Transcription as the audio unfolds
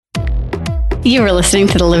You are listening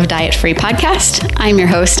to the Live Diet Free podcast. I'm your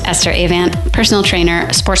host, Esther Avant, personal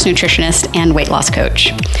trainer, sports nutritionist, and weight loss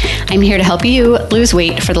coach. I'm here to help you lose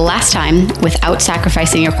weight for the last time without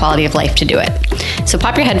sacrificing your quality of life to do it. So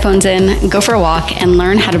pop your headphones in, go for a walk, and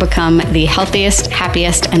learn how to become the healthiest,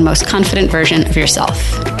 happiest, and most confident version of yourself.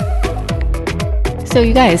 So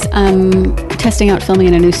you guys, I'm testing out filming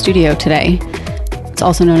in a new studio today. It's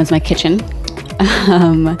also known as my kitchen.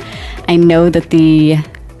 I know that the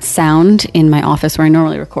sound in my office where I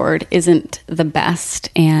normally record isn't the best,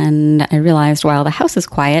 and I realized while the house is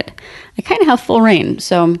quiet, I kind of have full reign.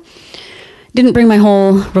 So didn't bring my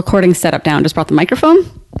whole recording setup down, just brought the microphone.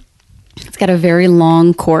 It's got a very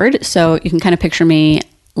long cord, so you can kind of picture me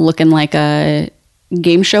looking like a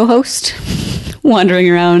game show host, wandering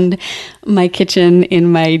around my kitchen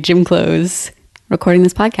in my gym clothes, recording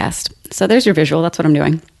this podcast. So there's your visual. That's what I'm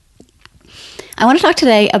doing. I want to talk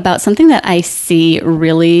today about something that I see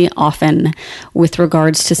really often with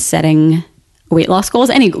regards to setting weight loss goals,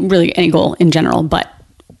 any goal in general, but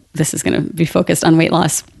this is going to be focused on weight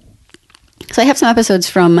loss. So I have some episodes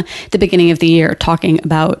from the beginning of the year talking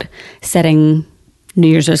about setting New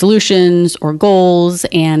Year's resolutions or goals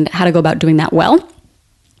and how to go about doing that well.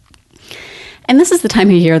 And this is the time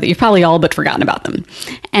of year that you've probably all but forgotten about them.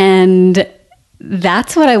 And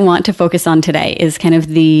that's what I want to focus on today, is kind of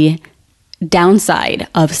the downside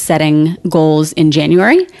of setting goals in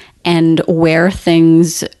January and where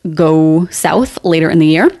things go south later in the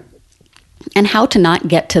year, and how to not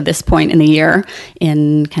get to this point in the year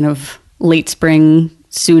in kind of late spring,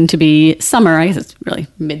 soon to be summer. I guess it's really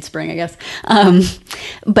mid-spring, I guess.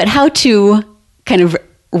 But how to kind of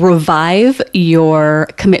revive your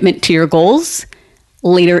commitment to your goals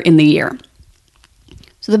later in the year.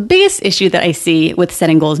 So the biggest issue that I see with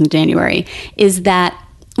setting goals in January is that,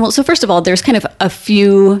 so first of all, there's kind of a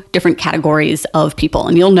few different categories of people,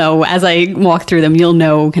 and you'll know as I walk through them, you'll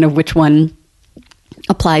know kind of which one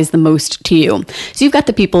applies the most to you. So you've got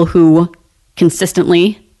the people who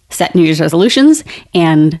consistently set New Year's resolutions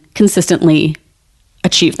and consistently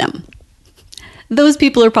achieve them. Those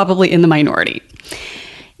people are probably in the minority.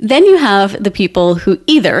 Then you have the people who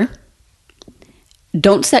either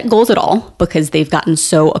don't set goals at all because they've gotten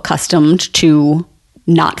so accustomed to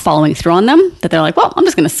not following through on them that they're like, well, I'm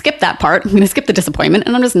just going to skip that part. I'm going to skip the disappointment,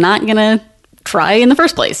 and I'm just not going to try in the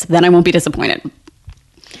first place. Then I won't be disappointed.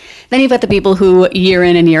 Then you've got the people who year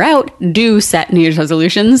in and year out do set New Year's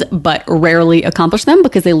resolutions, but rarely accomplish them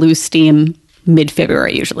because they lose steam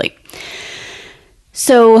mid-February usually.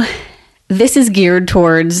 So this is geared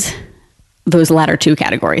towards those latter two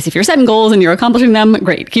categories. If you're setting goals and you're accomplishing them,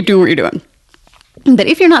 great, keep doing what you're doing. But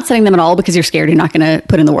if you're not setting them at all because you're scared you're not going to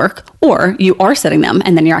put in the work, or you are setting them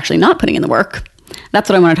and then you're actually not putting in the work, that's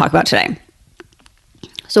what I want to talk about today.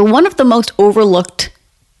 So one of the most overlooked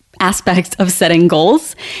aspects of setting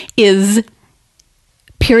goals is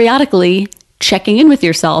periodically checking in with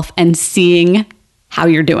yourself and seeing how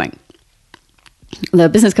you're doing. The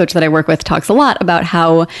business coach that I work with talks a lot about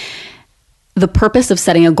how the purpose of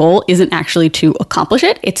setting a goal isn't actually to accomplish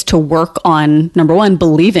it. It's to work on, number one,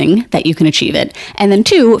 believing that you can achieve it. And then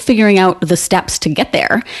two, figuring out the steps to get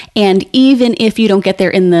there. And even if you don't get there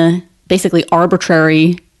in the basically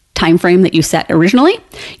arbitrary time frame that you set originally,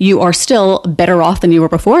 you are still better off than you were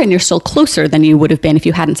before, and you're still closer than you would have been if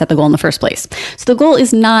you hadn't set the goal in the first place. So the goal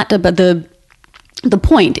is not, but the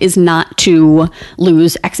point is not to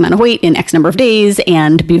lose X amount of weight in X number of days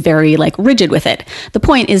and be very rigid with it. The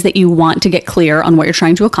point is that you want to get clear on what you're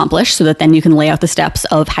trying to accomplish so that then you can lay out the steps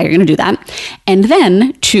of how you're going to do that. And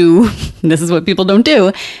then this is what people don't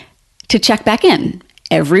do, to check back in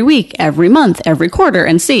every week, every month, every quarter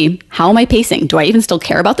and see, how am I pacing? Do I even still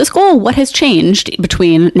care about this goal? What has changed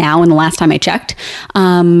between now and the last time I checked?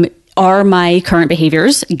 Are my current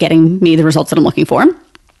behaviors getting me the results that I'm looking for?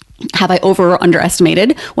 Have I over or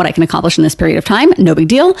underestimated what I can accomplish in this period of time? No big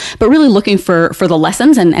deal, but really looking for the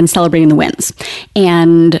lessons and celebrating the wins.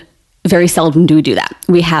 And very seldom do we do that.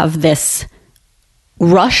 We have this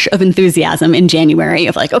rush of enthusiasm in January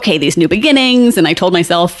of okay, these new beginnings. And I told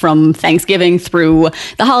myself from Thanksgiving through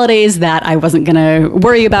the holidays that I wasn't going to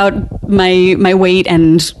worry about my weight.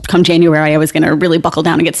 And come January, I was going to really buckle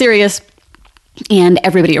down and get serious. And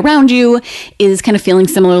everybody around you is kind of feeling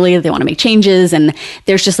similarly. They want to make changes, and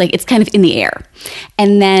there's just it's kind of in the air.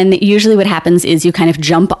 And then usually what happens is you kind of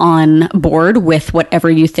jump on board with whatever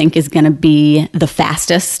you think is going to be the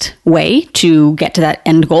fastest way to get to that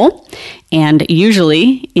end goal. And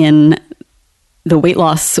usually in the weight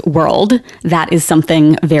loss world, that is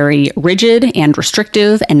something very rigid and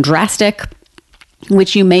restrictive and drastic,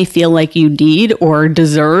 which you may feel like you need or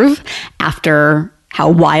deserve after how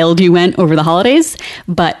wild you went over the holidays,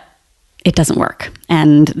 but it doesn't work.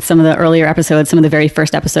 And some of the earlier episodes, some of the very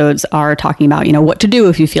first episodes are talking about, what to do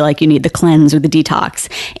if you feel like you need the cleanse or the detox,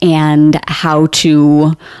 and how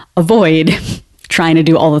to avoid trying to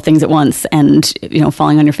do all the things at once and,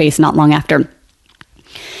 falling on your face not long after.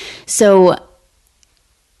 So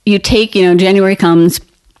you take, January comes,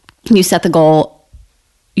 you set the goal.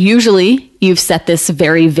 Usually you've set this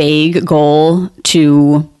very vague goal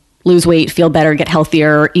to lose weight, feel better, get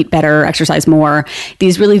healthier, eat better, exercise more.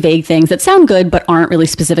 These really vague things that sound good, but aren't really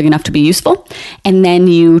specific enough to be useful. And then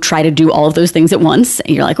you try to do all of those things at once.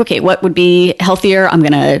 And you're like, okay, what would be healthier? I'm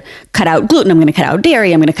going to cut out gluten. I'm going to cut out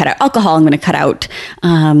dairy. I'm going to cut out alcohol. I'm going to cut out,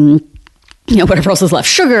 whatever else is left,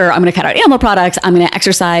 sugar. I'm going to cut out animal products. I'm going to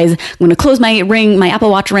exercise. I'm going to close my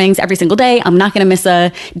Apple Watch rings every single day. I'm not going to miss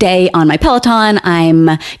a day on my Peloton. I'm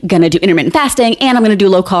going to do intermittent fasting, and I'm going to do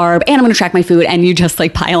low carb, and I'm going to track my food. And you just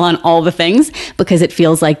pile on all the things, because it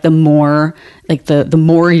feels like the more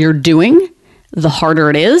you're doing, the harder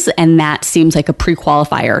it is. And that seems like a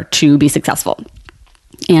pre-qualifier to be successful.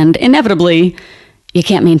 And inevitably, you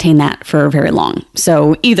can't maintain that for very long.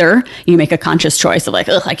 So either you make a conscious choice of I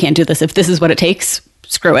can't do this. If this is what it takes,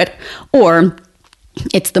 screw it. Or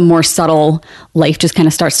it's the more subtle, life just kind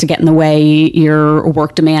of starts to get in the way. Your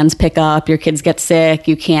work demands pick up, your kids get sick,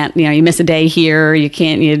 you can't, you miss a day here, you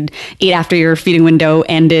eat after your feeding window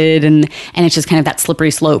ended. And it's just kind of that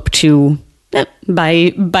slippery slope to,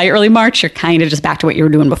 by early March, you're kind of just back to what you were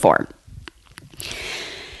doing before.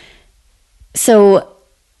 So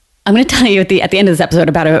I'm going to tell you at the end of this episode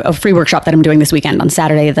about a free workshop that I'm doing this weekend on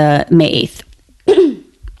Saturday, the May 8th.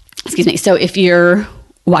 Excuse me. So if you're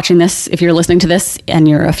watching this, if you're listening to this and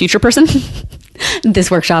you're a future person,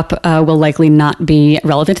 this workshop will likely not be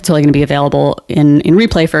relevant. It's only going to be available in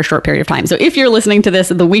replay for a short period of time. So if you're listening to this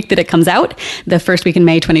the week that it comes out, the first week in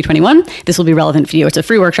May 2021, this will be relevant for you. It's a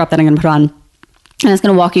free workshop that I'm going to put on, and it's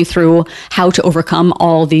going to walk you through how to overcome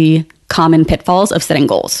all the common pitfalls of setting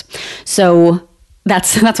goals. So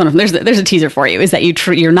that's one of them. There's a teaser for you, is that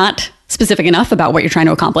you're not specific enough about what you're trying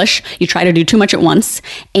to accomplish. You try to do too much at once.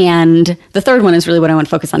 And the third one is really what I want to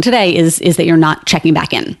focus on today, is that you're not checking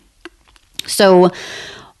back in. So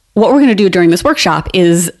what we're going to do during this workshop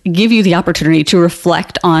is give you the opportunity to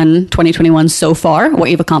reflect on 2021 so far,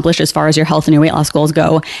 what you've accomplished as far as your health and your weight loss goals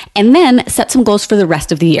go, and then set some goals for the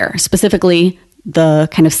rest of the year, specifically the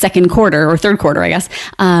kind of second quarter or third quarter, I guess.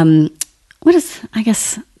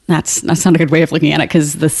 That's not a good way of looking at it,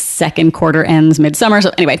 because the second quarter ends midsummer.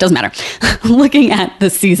 So anyway, it doesn't matter. Looking at the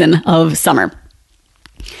season of summer.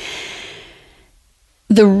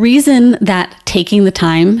 The reason that taking the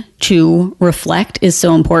time to reflect is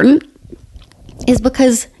so important is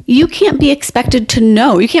because you can't be expected to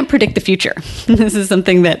know. You can't predict the future. This is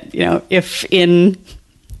something that, if in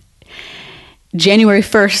January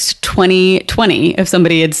 1st, 2020, if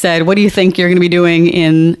somebody had said, what do you think you're going to be doing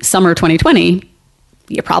in summer 2020?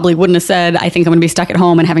 You probably wouldn't have said, I think I'm going to be stuck at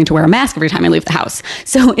home and having to wear a mask every time I leave the house.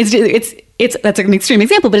 So that's an extreme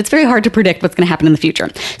example, but it's very hard to predict what's going to happen in the future.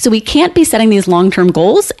 So we can't be setting these long-term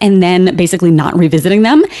goals and then basically not revisiting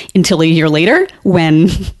them until a year later when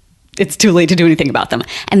it's too late to do anything about them.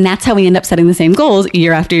 And that's how we end up setting the same goals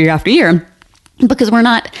year after year after year, because we're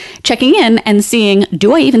not checking in and seeing,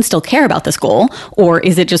 do I even still care about this goal? Or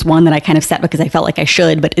is it just one that I kind of set because I felt like I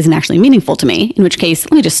should, but isn't actually meaningful to me? In which case,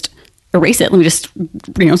 let me just erase it. Let me just,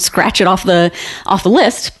 scratch it off the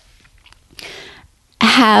list.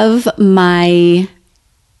 Have my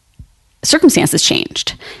circumstances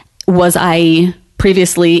changed? Was I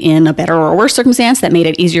previously in a better or worse circumstance that made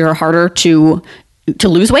it easier or harder to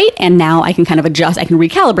lose weight? And now I can kind of adjust, I can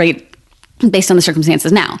recalibrate based on the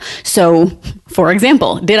circumstances now. So, for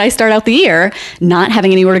example, did I start out the year not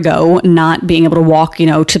having anywhere to go, not being able to walk,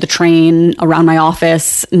 to the train around my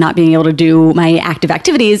office, not being able to do my active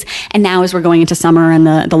activities? And now as we're going into summer and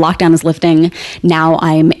the lockdown is lifting, now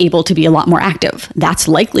I'm able to be a lot more active. That's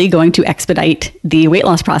likely going to expedite the weight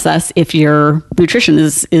loss process if your nutrition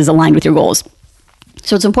is aligned with your goals.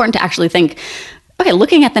 So it's important to actually think, okay,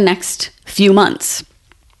 looking at the next few months,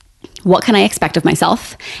 what can I expect of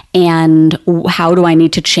myself? And how do I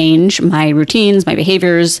need to change my routines, my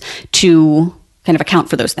behaviors to kind of account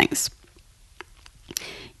for those things?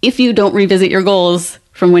 If you don't revisit your goals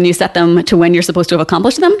from when you set them to when you're supposed to have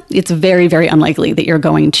accomplished them, it's very, very unlikely that you're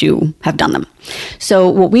going to have done them. So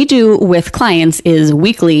what we do with clients is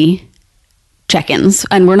weekly check-ins,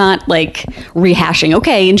 and we're not rehashing,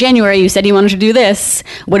 okay, in January you said you wanted to do this,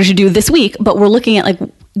 what did you do this week? But we're looking at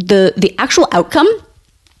the actual outcome.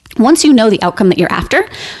 Once you know the outcome that you're after,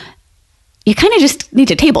 you kind of just need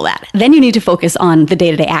to table that. Then you need to focus on the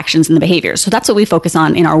day-to-day actions and the behaviors. So that's what we focus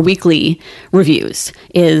on in our weekly reviews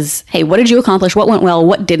is, hey, what did you accomplish? What went well?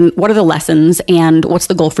 What didn't? What are the lessons? And what's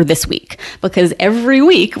the goal for this week? Because every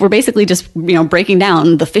week we're basically just, breaking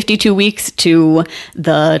down the 52 weeks to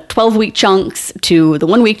the 12-week chunks to the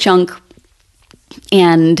 1-week chunk.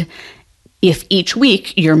 And if each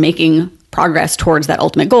week you're making progress towards that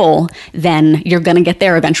ultimate goal, then you're going to get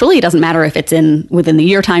there eventually. It doesn't matter if it's within the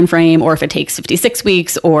year time frame or if it takes 56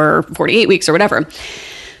 weeks or 48 weeks or whatever.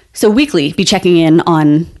 So weekly, be checking in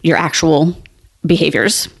on your actual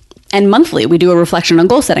behaviors. And monthly, we do a reflection and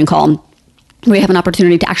goal setting call. We have an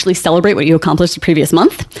opportunity to actually celebrate what you accomplished the previous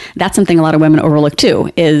month. That's something a lot of women overlook too,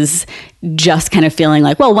 is just kind of feeling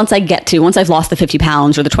like, well, once I've lost the 50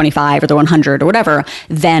 pounds or the 25 or the 100 or whatever,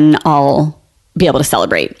 then I'll be able to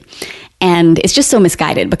celebrate. And it's just so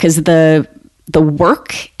misguided because the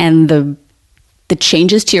work and the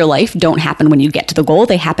changes to your life don't happen when you get to the goal.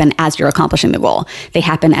 They happen as you're accomplishing the goal. They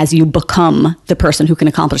happen as you become the person who can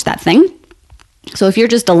accomplish that thing. So if you're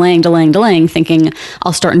just delaying, thinking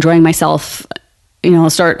I'll start enjoying myself, I'll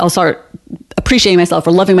start appreciating myself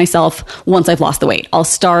or loving myself once I've lost the weight. I'll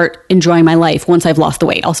start enjoying my life once I've lost the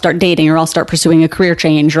weight. I'll start dating, or I'll start pursuing a career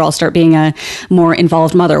change, or I'll start being a more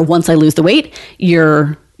involved mother once I lose the weight.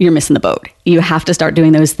 You're missing the boat. You have to start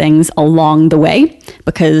doing those things along the way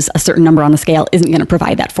because a certain number on the scale isn't going to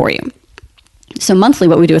provide that for you. So monthly,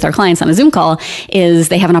 what we do with our clients on a Zoom call is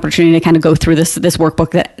they have an opportunity to kind of go through this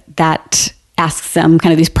workbook that asks them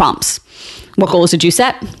kind of these prompts. What goals did you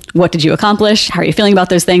set? What did you accomplish? How are you feeling about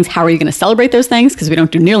those things? How are you going to celebrate those things? Because we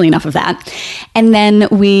don't do nearly enough of that. And then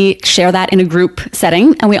we share that in a group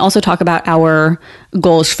setting. And we also talk about our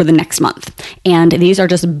goals for the next month. And these are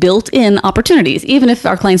just built-in opportunities. Even if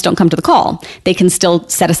our clients don't come to the call, they can still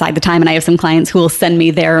set aside the time. And I have some clients who will send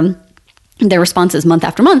me their responses month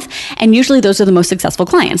after month. And usually those are the most successful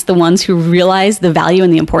clients, the ones who realize the value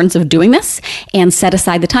and the importance of doing this and set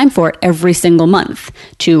aside the time for it every single month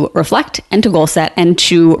to reflect and to goal set and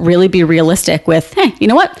to really be realistic with, hey, you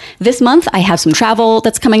know what? This month I have some travel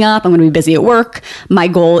that's coming up. I'm going to be busy at work. My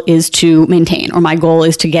goal is to maintain, or my goal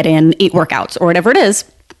is to get in 8 workouts or whatever it is.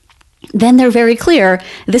 Then they're very clear,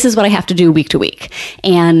 this is what I have to do week to week.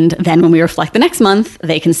 And then when we reflect the next month,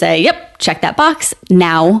 they can say, yep, check that box.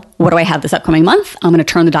 Now, what do I have this upcoming month? I'm going to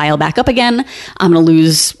turn the dial back up again. I'm going to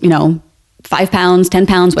lose, 5 pounds, 10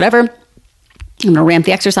 pounds, whatever. I'm going to ramp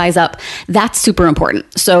the exercise up. That's super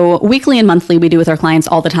important. So weekly and monthly, we do with our clients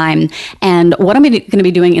all the time. And what I'm going to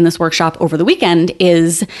be doing in this workshop over the weekend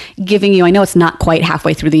is giving you, I know it's not quite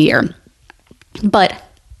halfway through the year, but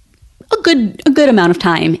a good amount of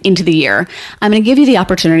time into the year, I'm going to give you the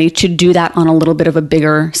opportunity to do that on a little bit of a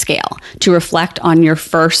bigger scale, to reflect on your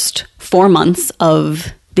first 4 months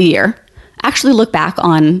of the year. Actually look back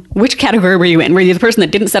on which category were you in. Were you the person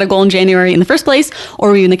that didn't set a goal in January in the first place, or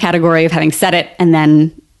were you in the category of having set it and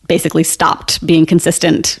then basically stopped being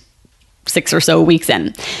consistent 6 or so weeks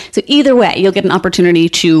in? So either way, you'll get an opportunity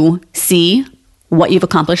to see what you've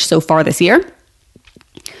accomplished so far this year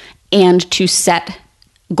and to set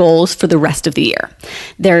goals for the rest of the year.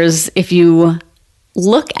 If you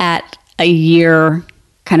look at a year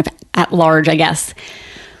kind of at large, I guess,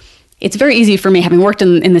 it's very easy for me, having worked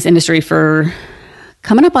in this industry for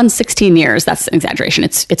coming up on 16 years. That's an exaggeration.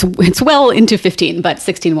 It's well into 15, but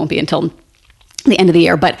 16 won't be until the end of the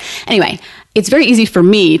year. But anyway, it's very easy for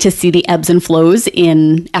me to see the ebbs and flows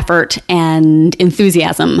in effort and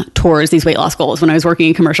enthusiasm towards these weight loss goals. When I was working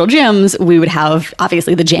in commercial gyms, we would have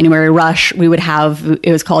obviously the January rush. We would have,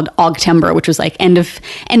 it was called Augtember, which was like end of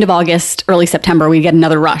August, early September. We get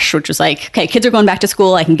another rush, which was like, okay, kids are going back to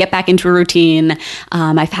school. I can get back into a routine.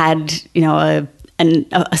 I've had,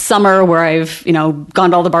 a summer where I've,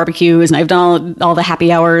 gone to all the barbecues and I've done all the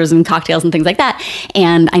happy hours and cocktails and things like that.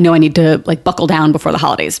 And I know I need to buckle down before the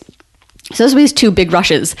holidays. So those are these 2 big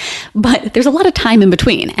rushes, but there's a lot of time in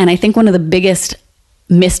between. And I think one of the biggest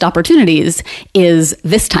missed opportunities is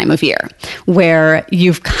this time of year where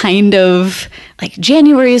you've kind of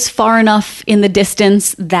January is far enough in the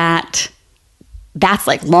distance that that's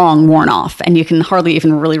long worn off and you can hardly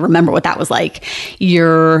even really remember what that was like.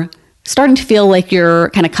 You're starting to feel like you're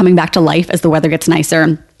kind of coming back to life as the weather gets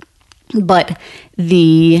nicer, but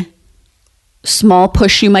the small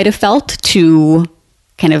push you might have felt to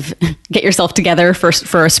kind of get yourself together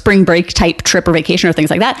for a spring break type trip or vacation or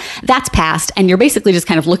things like that, that's past. And you're basically just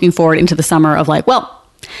kind of looking forward into the summer of well,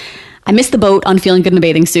 I missed the boat on feeling good in a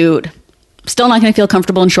bathing suit. Still not going to feel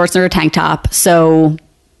comfortable in shorts or a tank top. So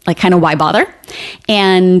kind of why bother?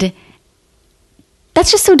 And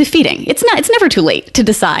that's just so defeating. It's never too late to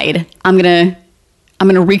decide I'm going to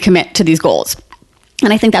recommit to these goals.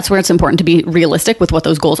 And I think that's where it's important to be realistic with what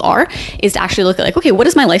those goals are, is to actually look at like, okay, what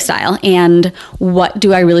is my lifestyle and what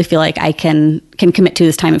do I really feel like I can commit to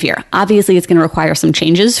this time of year? Obviously, it's going to require some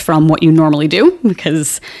changes from what you normally do,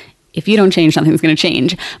 because if you don't change, something's going to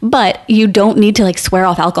change. But you don't need to like swear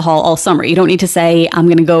off alcohol all summer. You don't need to say, I'm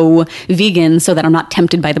going to go vegan so that I'm not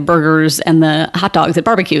tempted by the burgers and the hot dogs at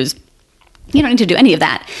barbecues. You don't need to do any of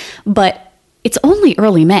that. But it's only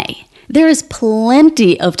early May. There is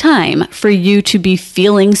plenty of time for you to be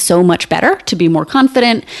feeling so much better, to be more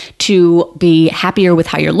confident, to be happier with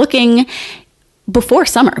how you're looking before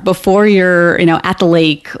summer, before you're, at the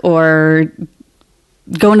lake or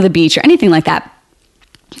going to the beach or anything like that.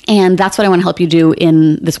 And that's what I want to help you do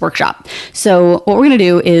in this workshop. So what we're going to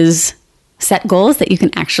do is set goals that you can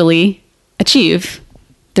actually achieve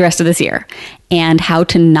the rest of this year, and how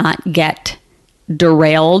to not get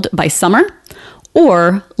derailed by summer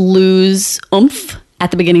or lose oomph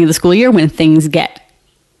at the beginning of the school year when things get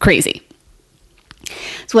crazy.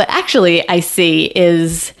 So what actually I see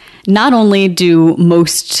is, not only do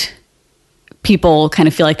most people kind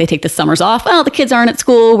of feel like they take the summers off, well, the kids aren't at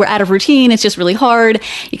school, we're out of routine, it's just really hard.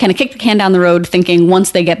 You kind of kick the can down the road thinking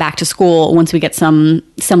once they get back to school, once we get some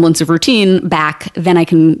semblance of routine back, then I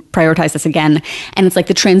can prioritize this again. And it's like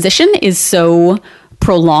the transition is so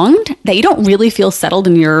prolonged that you don't really feel settled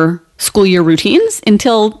in your school year routines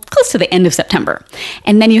until close to the end of September.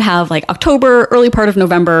 And then you have like October, early part of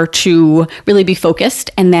November to really be focused.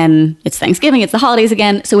 And then it's Thanksgiving, it's the holidays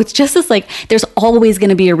again. So it's just this like, there's always going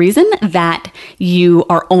to be a reason that you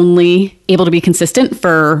are only able to be consistent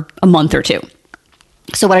for a month or two.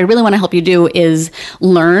 So what I really want to help you do is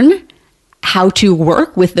learn how to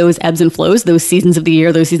work with those ebbs and flows, those seasons of the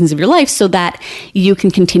year, those seasons of your life, so that you can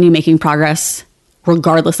continue making progress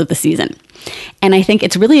regardless of the season. And I think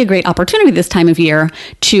it's really a great opportunity this time of year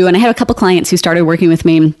and I have a couple clients who started working with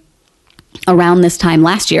me around this time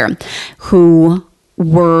last year who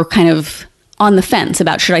were kind of on the fence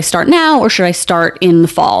about, should I start now or should I start in the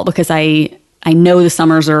fall? Because I know the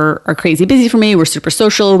summers are crazy busy for me. We're super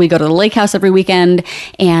social. We go to the lake house every weekend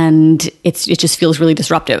and it just feels really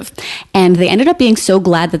disruptive. And they ended up being so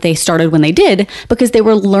glad that they started when they did, because they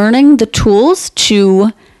were learning the tools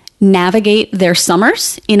to navigate their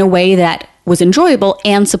summers in a way that was enjoyable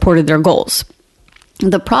and supported their goals.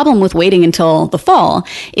 The problem with waiting until the fall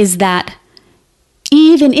is that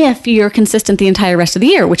even if you're consistent the entire rest of the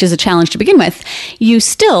year, which is a challenge to begin with, you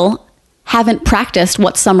still haven't practiced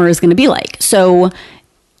what summer is going to be like. So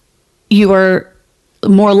you are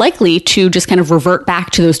more likely to just kind of revert back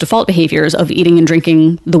to those default behaviors of eating and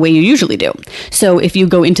drinking the way you usually do. So if you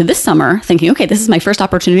go into this summer thinking, okay, this is my first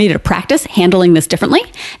opportunity to practice handling this differently,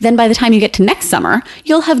 then by the time you get to next summer,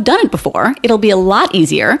 you'll have done it before. It'll be a lot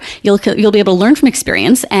easier. You'll be able to learn from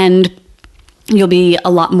experience, and you'll be a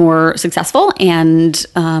lot more successful, and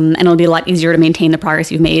it'll be a lot easier to maintain the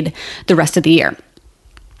progress you've made the rest of the year.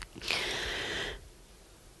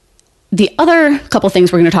 The other couple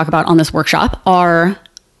things we're going to talk about on this workshop are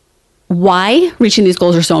why reaching these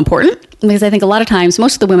goals are so important. Because I think a lot of times,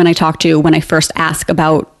 most of the women I talk to, when I first ask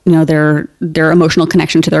about their emotional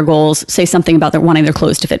connection to their goals, say something about their wanting their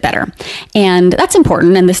clothes to fit better. And that's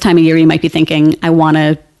important. And this time of year, you might be thinking, I want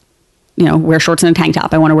to wear shorts and a tank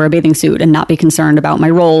top. I want to wear a bathing suit and not be concerned about my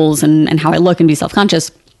roles and how I look and be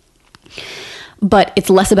self-conscious. But it's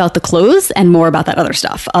less about the clothes and more about that other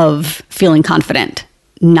stuff of feeling confident,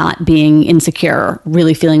 not being insecure,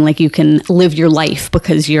 really feeling like you can live your life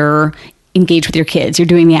because you're engaged with your kids, you're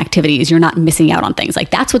doing the activities, you're not missing out on things.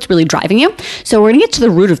 Like, that's what's really driving you. So we're going to get to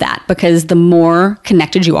the root of that, because the more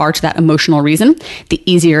connected you are to that emotional reason, the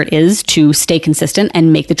easier it is to stay consistent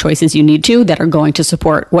and make the choices you need to that are going to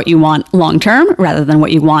support what you want long term rather than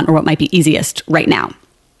what you want or what might be easiest right now.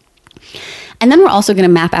 And then we're also going to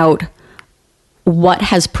map out what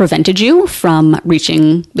has prevented you from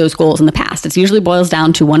reaching those goals in the past. It usually boils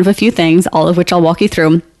down to one of a few things, all of which I'll walk you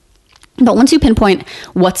through. But once you pinpoint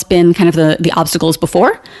what's been kind of the obstacles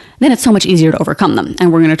before, then it's so much easier to overcome them.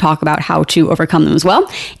 And we're going to talk about how to overcome them as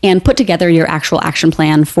well, and put together your actual action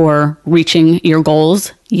plan for reaching your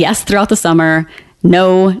goals. Yes, throughout the summer.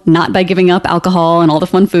 No, not by giving up alcohol and all the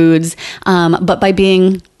fun foods, but by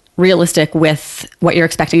being realistic with what you're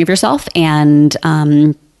expecting of yourself and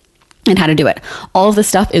how to do it. All of this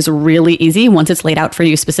stuff is really easy once it's laid out for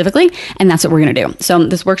you specifically, and that's what we're going to do. So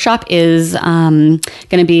this workshop is going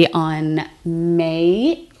to be on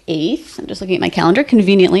May 8th. I'm just looking at my calendar.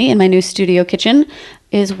 Conveniently, in my new studio kitchen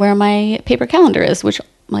is where my paper calendar is, which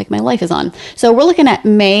like my life is on. So we're looking at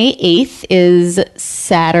May 8th is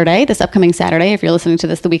Saturday, this upcoming Saturday, if you're listening to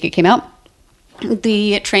this the week it came out.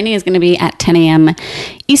 The training is going to be at 10 a.m.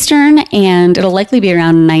 Eastern, and it'll likely be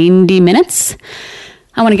around 90 minutes.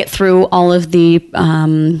 I want to get through all of the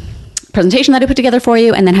presentation that I put together for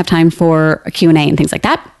you and then have time for a Q&A and things like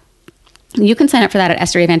that. You can sign up for that at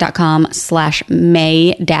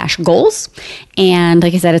estheravant.com/May-goals. And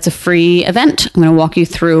like I said, it's a free event. I'm going to walk you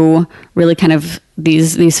through really kind of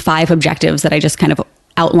these 5 objectives that I just kind of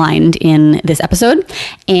outlined in this episode.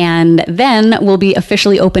 And then we'll be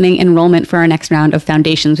officially opening enrollment for our next round of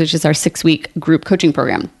Foundations, which is our 6-week group coaching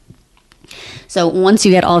program. So once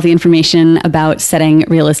you get all of the information about setting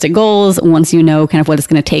realistic goals, once you know kind of what it's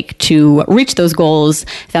going to take to reach those goals,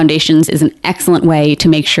 Foundations is an excellent way to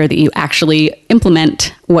make sure that you actually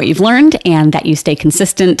implement what you've learned and that you stay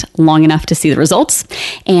consistent long enough to see the results,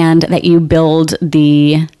 and that you build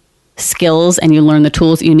the skills and you learn the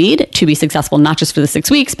tools you need to be successful, not just for the 6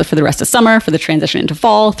 weeks, but for the rest of summer, for the transition into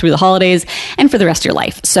fall, through the holidays, and for the rest of your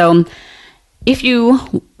life. So if you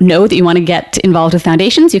know that you want to get involved with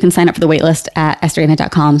Foundations, you can sign up for the waitlist at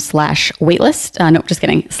estheravant.com/waitlist.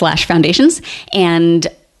 /Foundations. And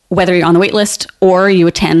whether you're on the waitlist or you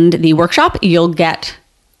attend the workshop, you'll get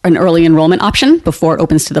an early enrollment option before it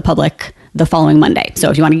opens to the public the following Monday.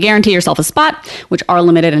 So if you want to guarantee yourself a spot, which are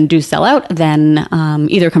limited and do sell out, then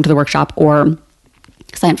either come to the workshop or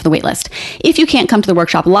sign up for the waitlist. If you can't come to the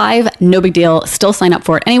workshop live, no big deal. Still sign up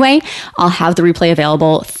for it anyway. I'll have the replay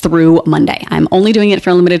available through Monday. I'm only doing it for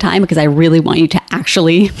a limited time because I really want you to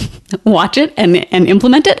actually watch it and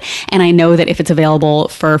implement it. And I know that if it's available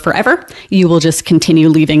for forever, you will just continue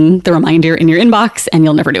leaving the reminder in your inbox and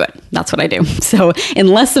you'll never do it. That's what I do. So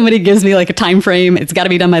unless somebody gives me like a time frame, it's got to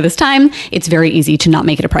be done by this time, it's very easy to not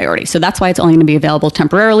make it a priority. So that's why it's only going to be available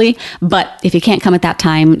temporarily. But if you can't come at that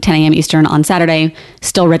time, 10 a.m. Eastern on Saturday,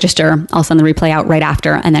 still register. I'll send the replay out right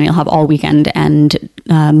after, and then you'll have all weekend and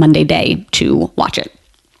Monday day to watch it.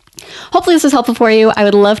 Hopefully this was helpful for you. I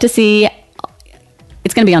would love to see,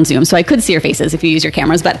 it's going to be on Zoom, so I could see your faces if you use your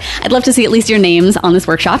cameras, but I'd love to see at least your names on this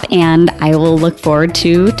workshop, and I will look forward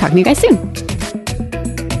to talking to you guys soon.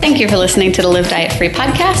 Thank you for listening to the Live Diet Free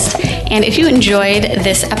podcast. And if you enjoyed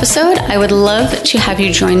this episode, I would love to have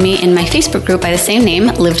you join me in my Facebook group by the same name,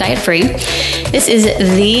 Live Diet Free. This is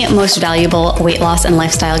the most valuable weight loss and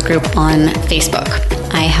lifestyle group on Facebook.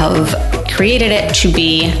 I have created it to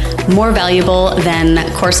be more valuable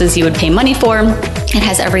than courses you would pay money for. It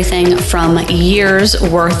has everything from years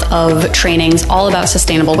worth of trainings all about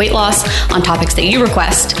sustainable weight loss on topics that you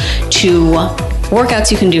request, to workouts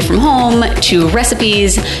you can do from home, to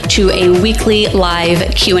recipes, to a weekly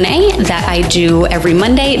live Q&A that I do every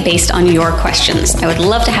Monday based on your questions. I would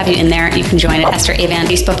love to have you in there. You can join at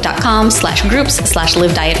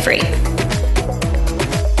estheravancfacebook.com/groups/livedietfree.